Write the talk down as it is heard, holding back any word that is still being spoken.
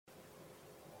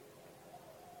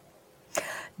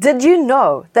Did you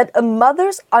know that a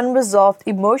mother's unresolved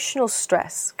emotional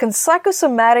stress can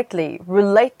psychosomatically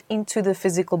relate into the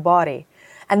physical body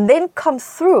and then come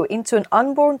through into an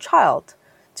unborn child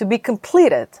to be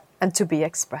completed and to be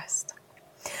expressed?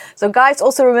 So guys,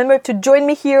 also remember to join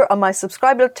me here on my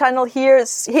subscriber channel here.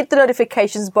 Hit the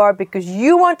notifications bar because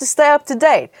you want to stay up to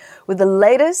date with the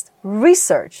latest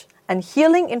research and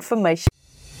healing information.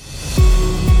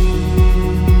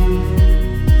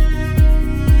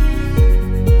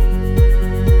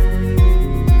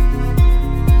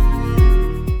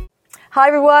 Hi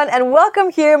everyone and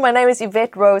welcome here. My name is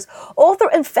Yvette Rose, author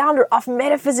and founder of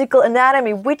Metaphysical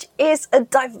Anatomy, which is a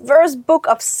diverse book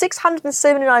of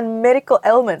 679 medical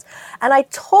ailments. And I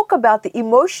talk about the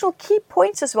emotional key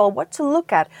points as well, what to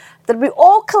look at, that we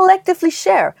all collectively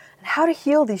share, and how to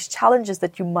heal these challenges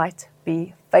that you might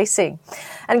be facing.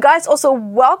 And guys, also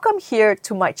welcome here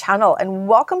to my channel and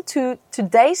welcome to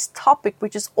today's topic,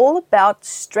 which is all about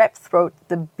strep throat,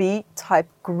 the B-type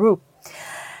group.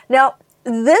 Now,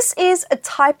 this is a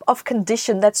type of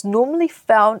condition that's normally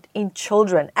found in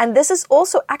children. And this is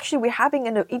also actually, we're having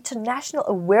an International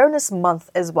Awareness Month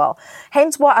as well.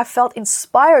 Hence why I felt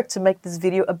inspired to make this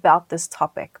video about this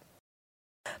topic.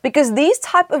 Because these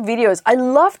type of videos, I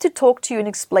love to talk to you and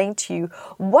explain to you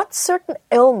what certain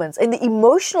ailments and the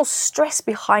emotional stress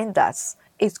behind that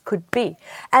it could be.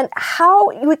 And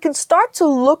how we can start to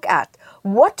look at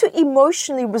what to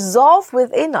emotionally resolve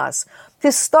within us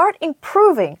to start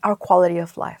improving our quality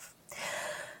of life.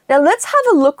 Now let's have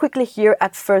a look quickly here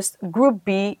at first Group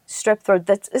B, strep throat.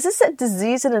 This is a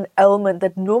disease and an ailment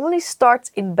that normally starts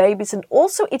in babies, and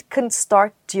also it can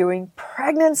start during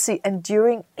pregnancy and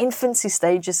during infancy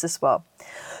stages as well.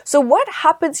 So what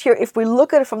happens here if we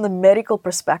look at it from the medical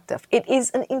perspective? It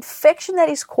is an infection that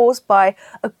is caused by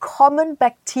a common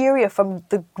bacteria from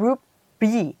the Group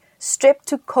B,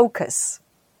 Streptococcus.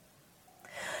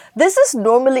 This is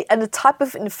normally a type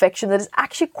of infection that is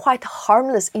actually quite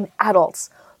harmless in adults.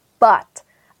 But,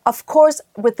 of course,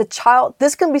 with the child,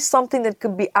 this can be something that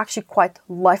can be actually quite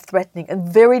life-threatening and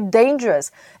very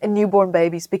dangerous in newborn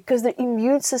babies because their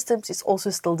immune system is also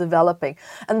still developing.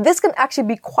 And this can actually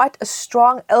be quite a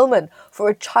strong ailment for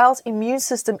a child's immune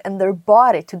system and their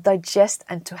body to digest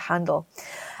and to handle.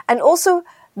 And also,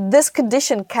 this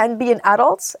condition can be in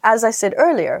adults, as I said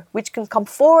earlier, which can come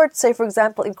forward, say, for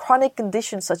example, in chronic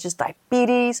conditions such as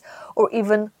diabetes or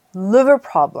even liver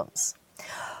problems.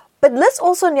 But let's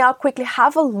also now quickly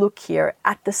have a look here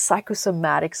at the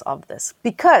psychosomatics of this,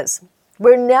 because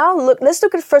let's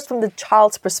look at it first from the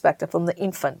child's perspective, from the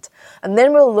infant, and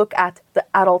then we'll look at the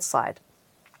adult side.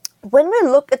 When we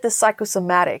look at the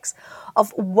psychosomatics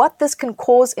of what this can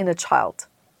cause in a child,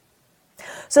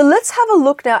 so let's have a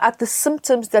look now at the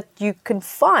symptoms that you can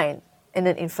find in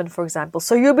an infant, for example.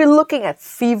 So you'll be looking at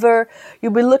fever,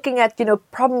 you'll be looking at,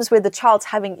 problems where the child's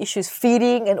having issues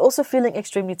feeding and also feeling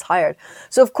extremely tired.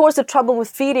 So of course the trouble with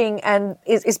feeding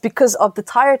is because of the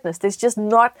tiredness. There's just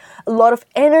not a lot of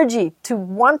energy to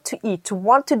want to eat, to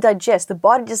want to digest. The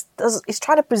body is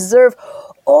trying to preserve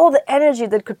all the energy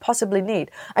that it could possibly need.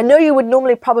 I know you would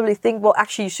normally probably think, well,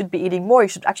 actually you should be eating more, you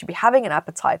should actually be having an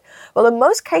appetite. Well, in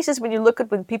most cases when you look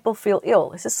at when people feel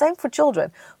ill, it's the same for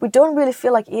children. We don't really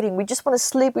feel like eating. We just want to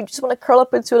sleep, we just want to curl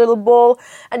up into a little ball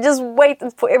and just wait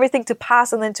for everything to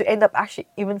pass and then to end up actually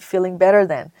even feeling better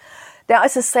then. Now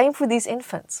it's the same for these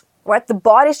infants, right? The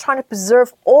body's trying to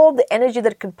preserve all the energy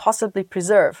that it can possibly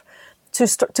preserve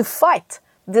to fight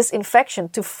this infection,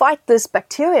 to fight this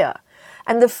bacteria.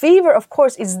 And the fever, of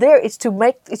course, is there. It's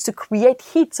to create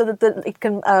heat so that it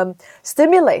can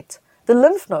stimulate the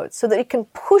lymph nodes, so that it can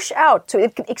push out, so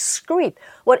it can excrete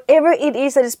whatever it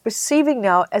is that is perceiving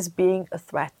now as being a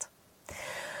threat.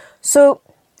 So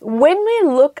when we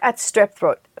look at strep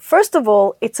throat, first of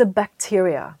all, it's a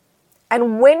bacteria.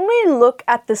 And when we look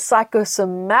at the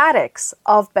psychosomatics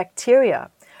of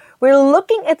bacteria, we're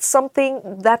looking at something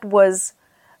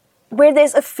where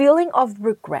there's a feeling of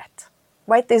regret.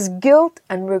 Right? There's guilt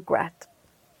and regret.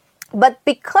 But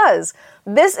because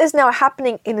this is now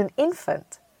happening in an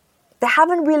infant, they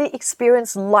haven't really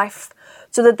experienced life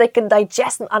so that they can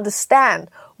digest and understand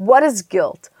what is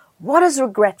guilt, what does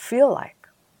regret feel like,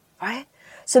 right?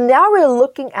 So now we're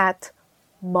looking at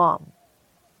mom.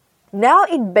 Now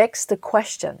it begs the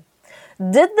question,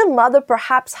 did the mother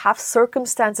perhaps have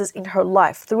circumstances in her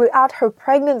life throughout her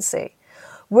pregnancy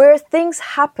where things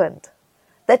happened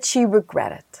that she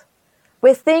regretted?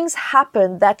 Where things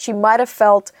happened that she might have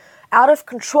felt out of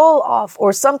control of,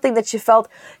 or something that she felt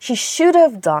she should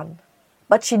have done,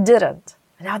 but she didn't.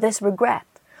 And now there's regret.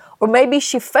 Or maybe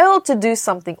she failed to do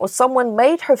something, or someone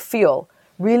made her feel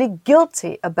really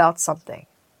guilty about something.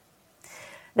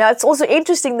 Now, it's also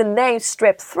interesting the name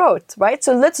strep throat, right?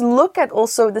 So let's look at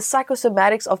also the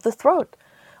psychosomatics of the throat.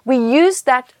 We use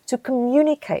that to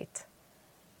communicate,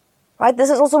 right? This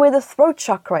is also where the throat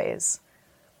chakra is.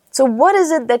 So what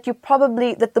is it that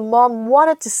that the mom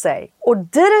wanted to say or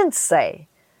didn't say?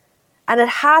 And it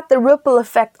had the ripple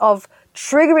effect of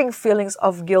triggering feelings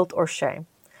of guilt or shame,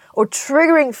 or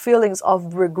triggering feelings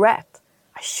of regret.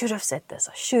 I should have said this.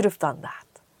 I should have done that.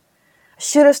 I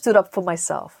should have stood up for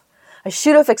myself. I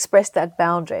should have expressed that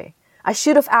boundary. I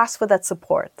should have asked for that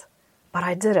support, but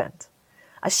I didn't.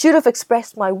 I should have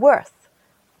expressed my worth,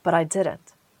 but I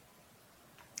didn't.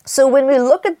 So when we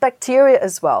look at bacteria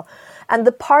as well, and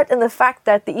the part and the fact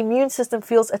that the immune system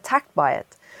feels attacked by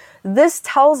it, this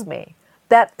tells me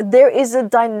that there is a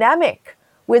dynamic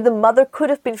where the mother could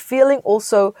have been feeling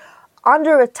also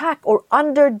under attack or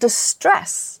under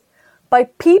distress by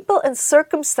people and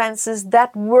circumstances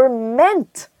that were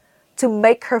meant to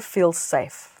make her feel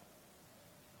safe.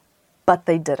 But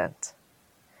they didn't.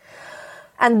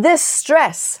 And this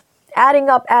stress, adding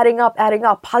up, piling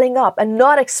up, and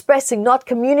not expressing, not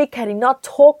communicating, not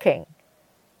talking,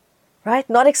 right?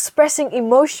 Not expressing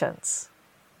emotions,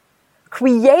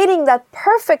 creating that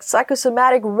perfect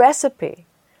psychosomatic recipe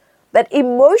that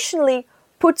emotionally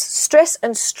puts stress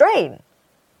and strain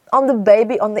on the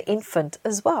baby, on the infant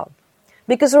as well.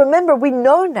 Because remember, we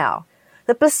know now,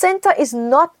 the placenta is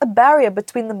not a barrier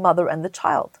between the mother and the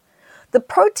child. The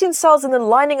protein cells in the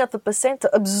lining of the placenta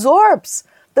absorbs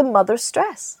the mother's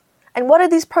stress. And what do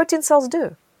these protein cells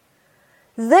do?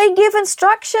 They give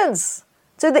instructions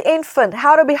to the infant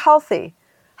how to be healthy,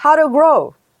 how to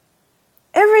grow,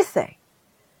 everything.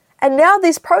 And now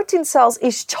these protein cells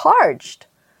is charged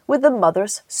with the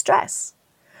mother's stress,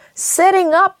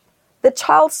 setting up the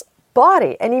child's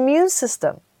body and immune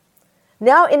system.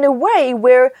 Now in a way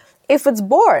where if it's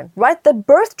born, right, the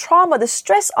birth trauma, the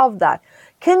stress of that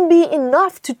can be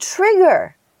enough to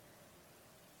trigger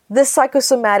the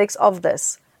psychosomatics of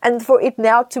this and for it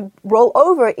now to roll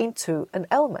over into an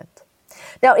ailment.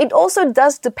 Now it also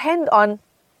does depend on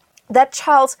that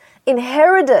child's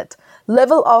inherited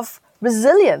level of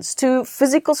resilience to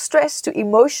physical stress, to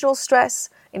emotional stress,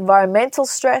 environmental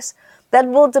stress. That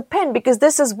will depend, because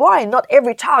this is why not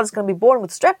every child is going to be born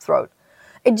with strep throat.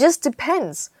 It just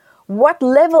depends what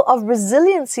level of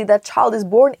resiliency that child is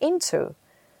born into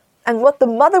and what the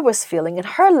mother was feeling and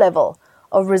her level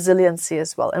of resiliency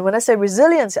as well. And when I say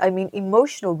resilience, I mean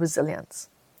emotional resilience.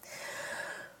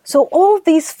 So all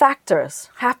these factors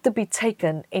have to be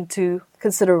taken into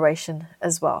consideration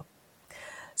as well.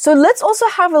 So let's also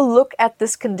have a look at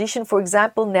this condition, for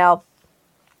example, now,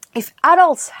 if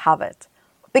adults have it.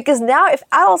 Because now if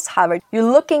adults have it, you're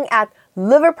looking at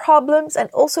liver problems and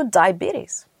also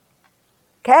diabetes.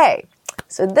 Okay,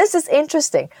 so this is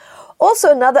interesting.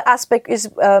 Also, another aspect is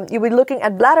you'll be looking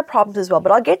at bladder problems as well,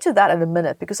 but I'll get to that in a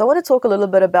minute because I want to talk a little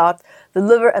bit about the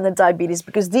liver and the diabetes,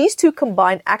 because these two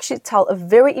combined actually tell a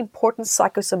very important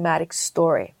psychosomatic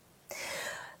story.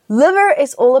 Liver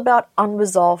is all about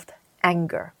unresolved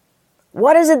anger.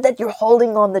 What is it that you're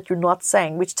holding on that you're not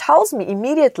saying? Which tells me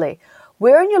immediately,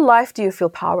 where in your life do you feel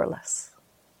powerless?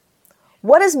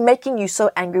 What is making you so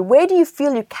angry? Where do you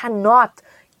feel you cannot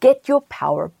get your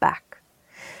power back?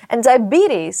 And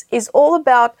diabetes is all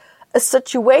about a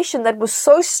situation that was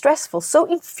so stressful, so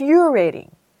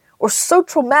infuriating, or so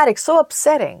traumatic, so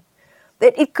upsetting,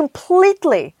 that it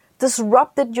completely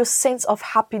disrupted your sense of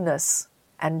happiness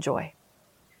and joy.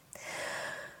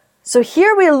 So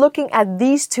here we're looking at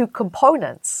these two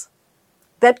components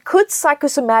that could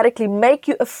psychosomatically make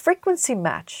you a frequency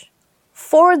match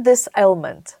for this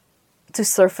ailment to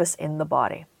surface in the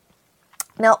body.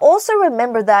 Now also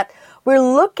remember that we're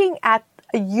looking at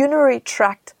a urinary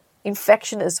tract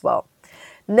infection as well.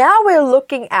 Now we're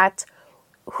looking at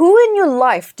who in your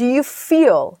life do you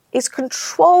feel is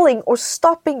controlling or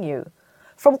stopping you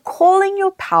from calling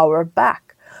your power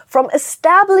back, from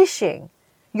establishing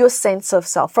your sense of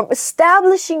self, from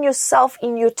establishing yourself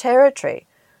in your territory.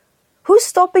 Who's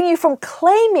stopping you from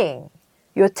claiming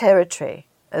your territory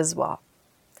as well?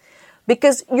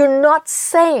 Because you're not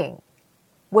saying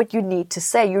what you need to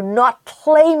say. You're not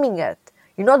claiming it.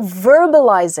 You're not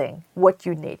verbalizing what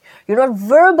you need. You're not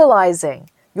verbalizing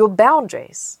your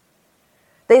boundaries.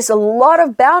 There's a lot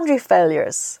of boundary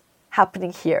failures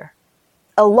happening here.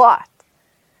 A lot.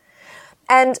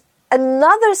 And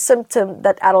another symptom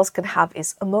that adults can have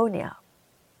is ammonia.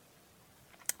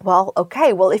 Well,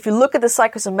 if you look at the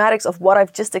psychosomatics of what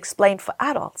I've just explained for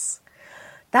adults,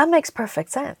 that makes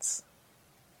perfect sense.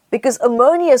 Because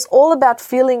ammonia is all about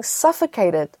feeling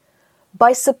suffocated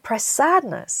by suppressed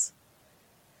sadness.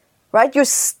 right? You're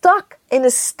stuck in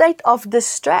a state of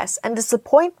distress and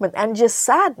disappointment and just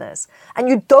sadness. And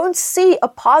you don't see a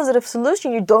positive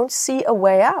solution. You don't see a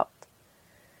way out,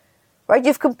 right?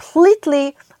 You've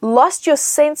completely lost your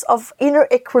sense of inner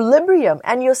equilibrium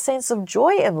and your sense of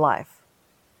joy in life.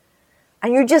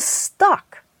 And you're just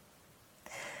stuck.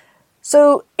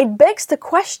 So it begs the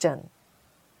question,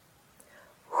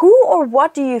 who or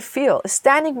what do you feel is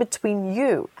standing between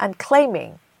you and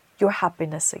claiming your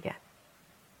happiness again?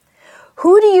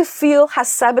 Who do you feel has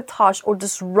sabotaged or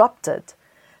disrupted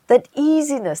that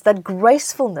easiness, that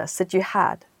gracefulness that you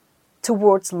had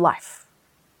towards life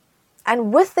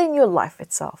and within your life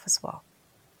itself as well?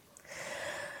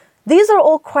 These are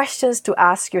all questions to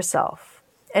ask yourself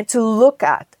and to look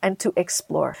at and to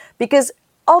explore, because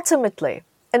ultimately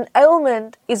an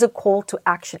ailment is a call to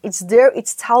action. It's there,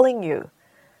 it's telling you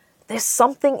there's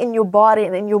something in your body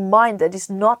and in your mind that is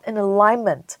not in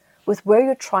alignment with where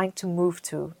you're trying to move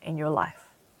to in your life.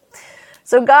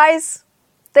 So guys,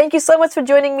 thank you so much for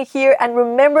joining me here, and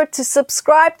remember to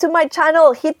subscribe to my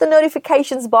channel, hit the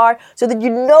notifications bar so that you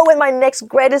know when my next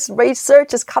greatest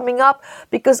research is coming up,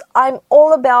 because I'm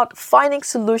all about finding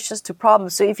solutions to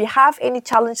problems. So if you have any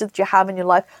challenges that you have in your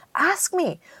life, ask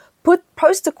me.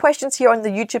 Post the questions here on the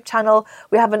YouTube channel.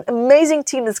 We have an amazing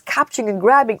team that's capturing and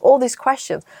grabbing all these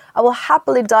questions. I will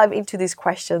happily dive into these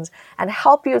questions and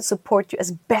help you and support you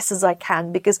as best as I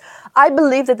can, because I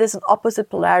believe that there's an opposite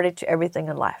polarity to everything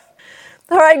in life.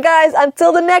 All right, guys,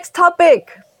 until the next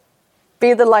topic,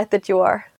 be the light that you are.